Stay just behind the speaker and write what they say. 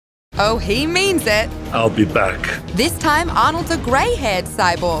Oh, he means it. I'll be back. This time, Arnold's a grey-haired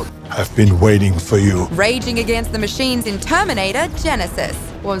cyborg, I've been waiting for you. raging against the machines in Terminator Genisys.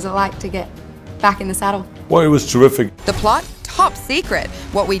 What was it like to get back in the saddle? Well, it was terrific. The plot? Top secret.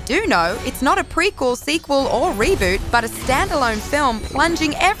 What we do know, it's not a prequel, sequel, or reboot, but a standalone film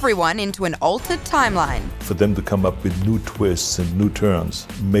plunging everyone into an altered timeline. For them to come up with new twists and new turns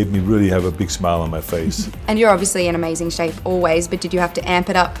made me really have a big smile on my face. And you're obviously in amazing shape always, but did you have to amp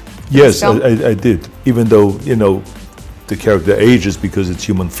it up? Yes, I did. Even though, you know, the character ages because it's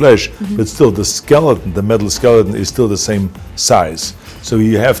human flesh, but still the skeleton, the metal skeleton, is still the same size. So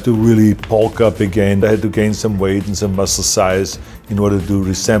you have to really bulk up again. I had to gain some weight and some muscle size in order to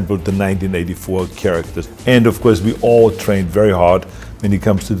resemble the 1984 characters. And of course, we all trained very hard when it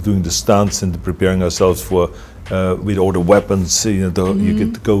comes to doing the stunts and preparing ourselves for with all the weapons. You know, you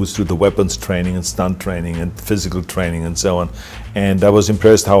get to go through the weapons training and stunt training and physical training and so on. And I was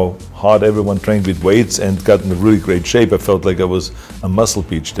impressed how hard everyone trained with weights and got in a really great shape. I felt like I was a muscle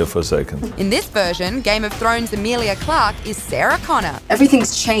beach there for a second. In this version, Game of Thrones' Emilia Clarke is Sarah Connor.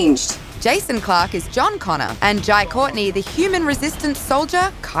 Everything's changed. Jason Clarke is John Connor. And Jai Courtney, the human resistance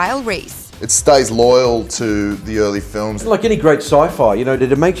soldier, Kyle Reese. It stays loyal to the early films. Like any great sci-fi, you know,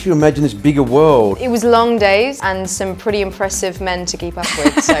 it makes you imagine this bigger world. It was long days and some pretty impressive men to keep up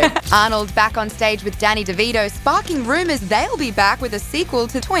with, so. Arnold back on stage with Danny DeVito, sparking rumours they'll be back with a sequel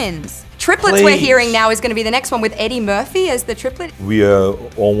to Twins. Triplets we're hearing now is going to be the next one with Eddie Murphy as the triplet. We are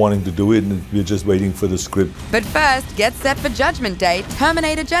all wanting to do it, and we're just waiting for the script. But first, get set for Judgment Day,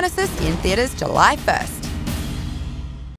 Terminator Genisys in theaters July 1st.